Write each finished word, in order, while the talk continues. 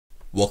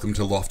Welcome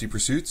to Lofty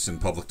Pursuits and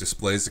Public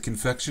Displays of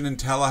Confection in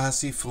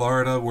Tallahassee,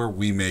 Florida, where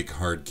we make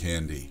hard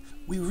candy.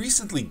 We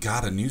recently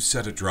got a new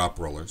set of drop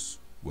rollers.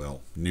 Well,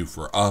 new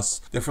for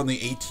us. They're from the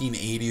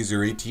 1880s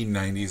or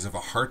 1890s of a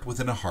heart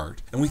within a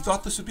heart, and we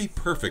thought this would be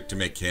perfect to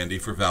make candy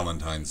for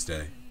Valentine's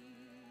Day.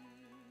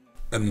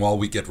 And while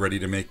we get ready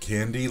to make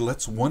candy,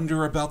 let's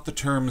wonder about the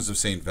terms of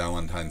St.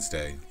 Valentine's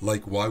Day,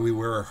 like why we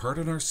wear a heart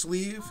on our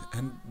sleeve,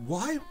 and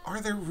why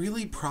are there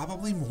really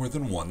probably more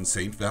than one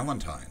St.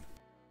 Valentine?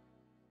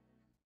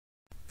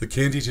 The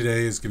candy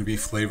today is going to be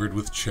flavored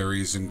with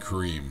cherries and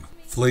cream.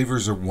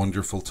 Flavors are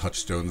wonderful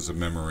touchstones of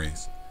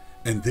memories.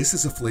 And this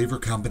is a flavor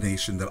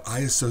combination that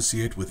I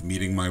associate with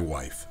meeting my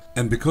wife.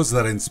 And because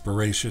of that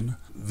inspiration,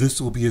 this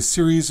will be a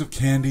series of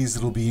candies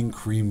that'll be in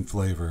cream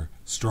flavor.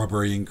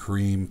 Strawberry and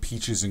cream,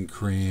 peaches and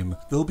cream.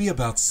 There'll be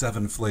about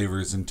 7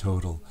 flavors in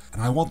total.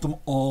 And I want them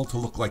all to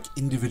look like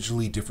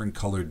individually different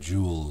colored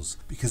jewels,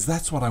 because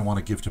that's what I want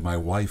to give to my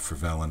wife for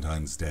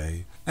Valentine's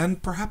Day.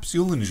 And perhaps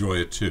you'll enjoy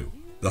it too.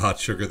 The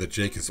hot sugar that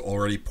Jake has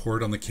already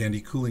poured on the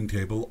candy cooling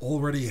table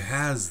already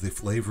has the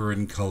flavor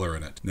and color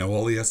in it. Now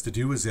all he has to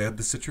do is add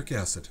the citric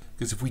acid,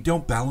 because if we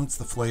don't balance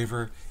the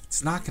flavor,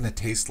 it's not going to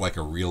taste like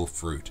a real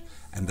fruit.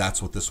 And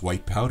that's what this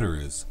white powder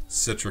is,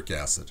 citric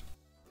acid.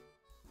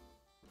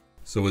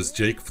 So as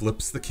Jake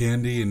flips the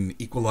candy and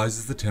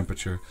equalizes the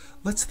temperature,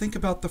 let's think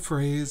about the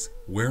phrase,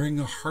 wearing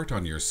a heart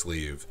on your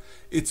sleeve.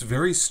 It's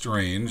very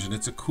strange and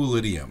it's a cool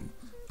idiom,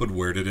 but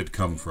where did it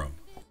come from?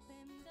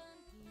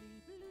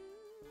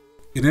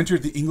 It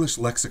entered the English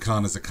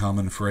lexicon as a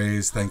common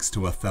phrase thanks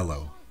to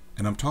Othello,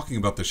 and I'm talking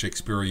about the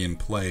Shakespearean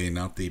play,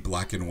 not the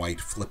black and white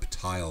flip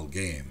tile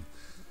game.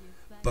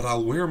 But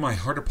I'll wear my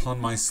heart upon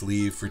my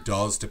sleeve for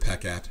daws to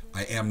peck at,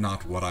 I am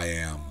not what I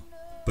am.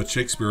 But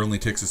Shakespeare only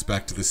takes us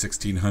back to the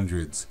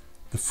 1600s.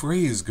 The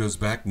phrase goes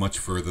back much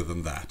further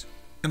than that.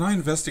 And I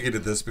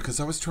investigated this because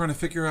I was trying to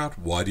figure out,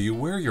 why do you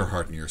wear your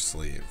heart on your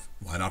sleeve?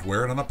 Why not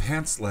wear it on a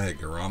pants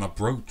leg or on a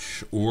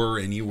brooch or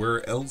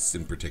anywhere else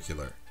in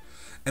particular?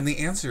 And the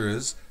answer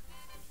is,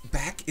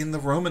 back in the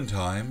Roman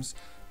times,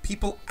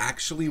 people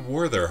actually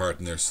wore their heart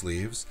in their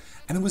sleeves,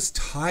 and it was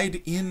tied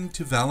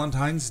into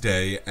Valentine's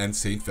Day and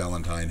St.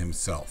 Valentine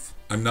himself.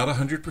 I'm not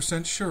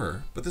 100%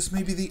 sure, but this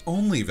may be the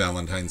only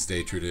Valentine's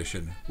Day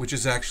tradition which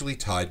is actually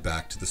tied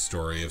back to the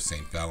story of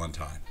St.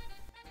 Valentine.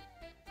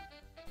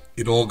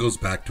 It all goes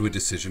back to a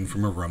decision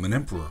from a Roman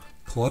emperor,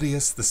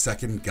 Claudius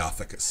II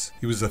Gothicus.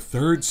 He was a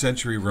 3rd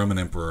century Roman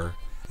emperor.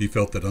 He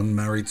felt that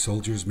unmarried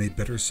soldiers made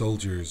better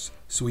soldiers,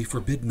 so he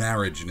forbid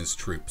marriage in his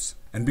troops.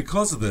 And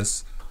because of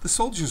this, the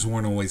soldiers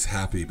weren't always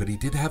happy, but he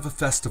did have a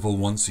festival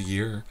once a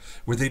year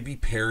where they'd be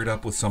paired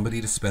up with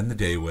somebody to spend the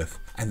day with,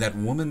 and that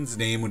woman's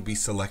name would be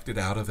selected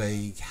out of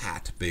a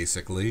hat,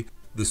 basically.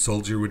 The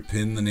soldier would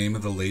pin the name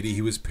of the lady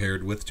he was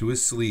paired with to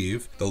his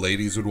sleeve. The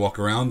ladies would walk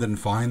around and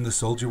find the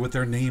soldier with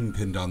their name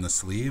pinned on the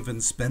sleeve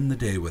and spend the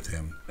day with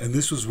him. And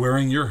this was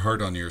wearing your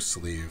heart on your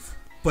sleeve.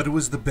 But it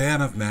was the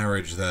ban of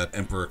marriage that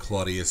Emperor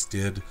Claudius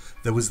did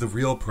that was the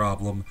real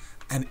problem,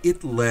 and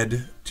it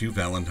led to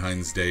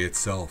Valentine's Day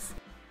itself.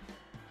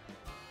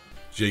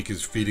 Jake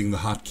is feeding the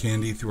hot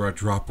candy through our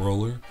drop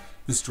roller.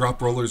 This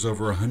drop roller is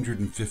over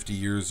 150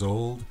 years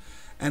old,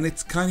 and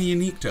it's kind of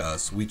unique to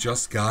us. We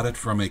just got it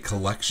from a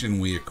collection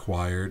we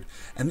acquired,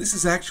 and this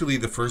is actually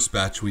the first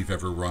batch we've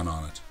ever run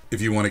on it. If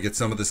you want to get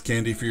some of this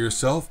candy for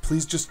yourself,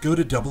 please just go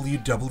to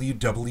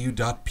www.pd.net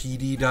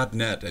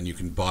and you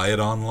can buy it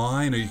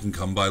online, or you can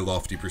come by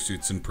Lofty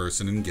Pursuits in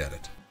person and get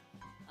it.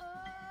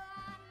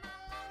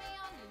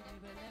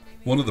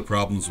 One of the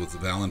problems with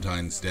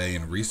Valentine's Day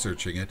and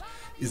researching it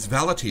is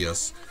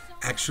Valetius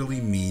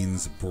actually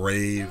means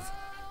brave,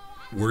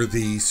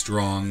 worthy,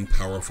 strong,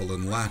 powerful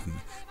in Latin.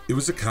 It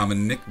was a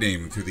common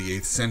nickname through the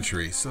 8th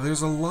century, so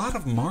there's a lot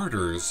of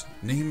martyrs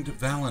named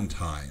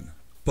Valentine.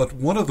 But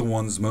one of the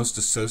ones most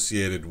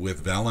associated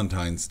with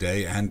Valentine's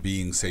Day and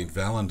being St.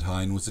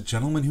 Valentine was a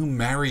gentleman who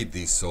married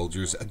these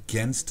soldiers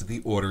against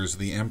the orders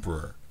of the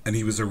emperor. And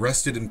he was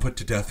arrested and put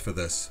to death for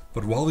this.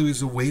 But while he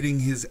was awaiting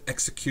his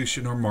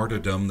execution or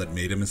martyrdom that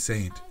made him a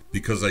saint,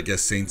 because I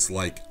guess saints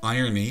like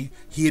irony,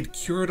 he had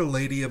cured a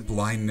lady of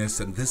blindness,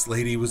 and this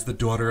lady was the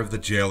daughter of the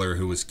jailer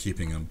who was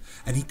keeping him.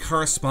 And he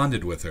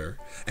corresponded with her,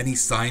 and he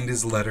signed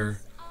his letter,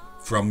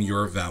 "From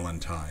your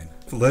Valentine."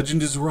 If the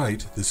legend is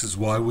right, this is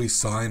why we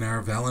sign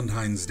our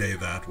Valentine's Day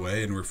that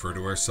way and refer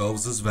to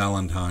ourselves as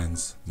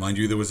Valentines. Mind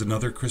you, there was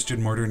another Christian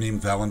martyr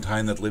named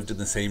Valentine that lived in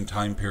the same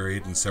time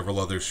period and several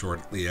others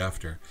shortly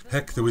after.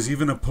 Heck, there was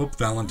even a Pope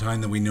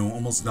Valentine that we know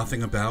almost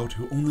nothing about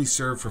who only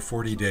served for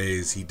 40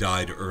 days. He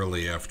died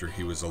early after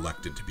he was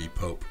elected to be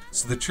Pope.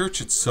 So the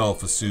Church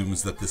itself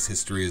assumes that this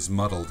history is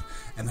muddled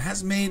and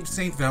has made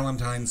St.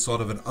 Valentine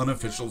sort of an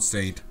unofficial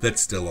saint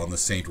that's still on the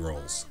saint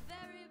rolls.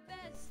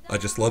 I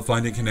just love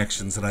finding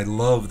connections, and I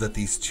love that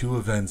these two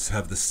events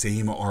have the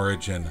same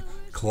origin,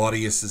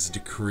 Claudius's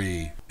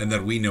decree, and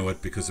that we know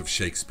it because of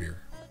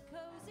Shakespeare.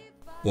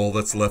 All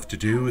that's left to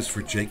do is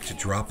for Jake to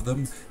drop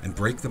them and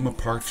break them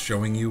apart,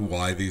 showing you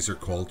why these are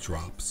called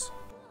drops.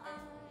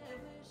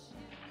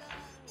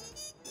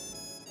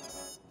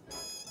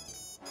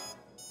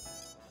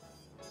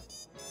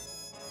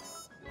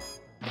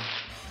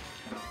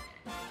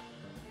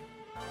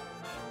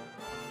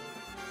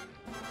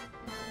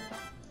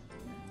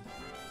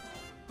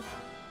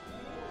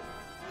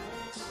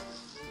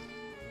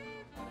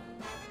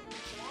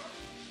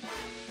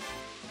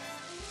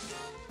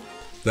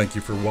 Thank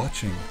you for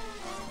watching.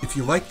 If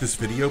you like this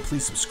video,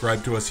 please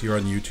subscribe to us here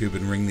on YouTube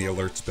and ring the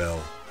alerts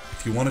bell.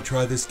 If you want to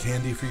try this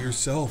candy for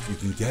yourself, you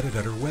can get it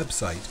at our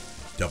website,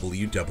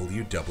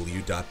 www.pd.net.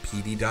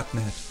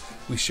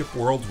 We ship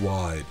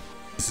worldwide.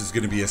 This is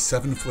going to be a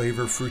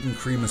 7-flavor fruit and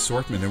cream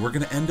assortment, and we're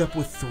going to end up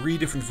with 3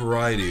 different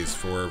varieties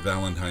for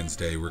Valentine's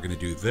Day. We're going to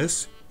do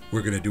this,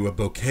 we're going to do a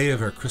bouquet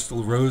of our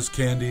crystal rose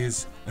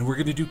candies, and we're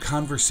going to do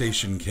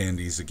conversation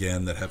candies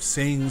again that have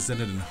sayings in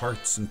it and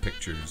hearts and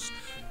pictures.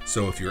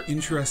 So if you're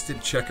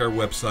interested, check our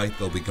website.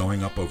 They'll be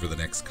going up over the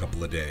next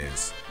couple of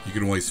days. You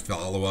can always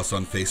follow us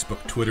on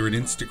Facebook, Twitter, and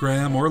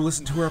Instagram, or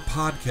listen to our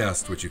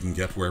podcast, which you can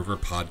get wherever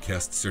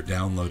podcasts are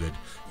downloaded.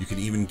 You can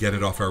even get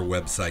it off our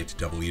website,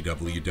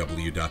 www.pd.net.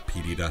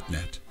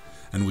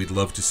 And we'd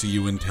love to see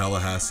you in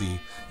Tallahassee.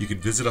 You can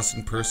visit us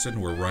in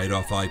person. We're right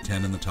off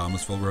I-10 in the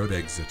Thomasville Road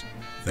exit.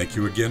 Thank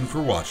you again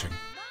for watching.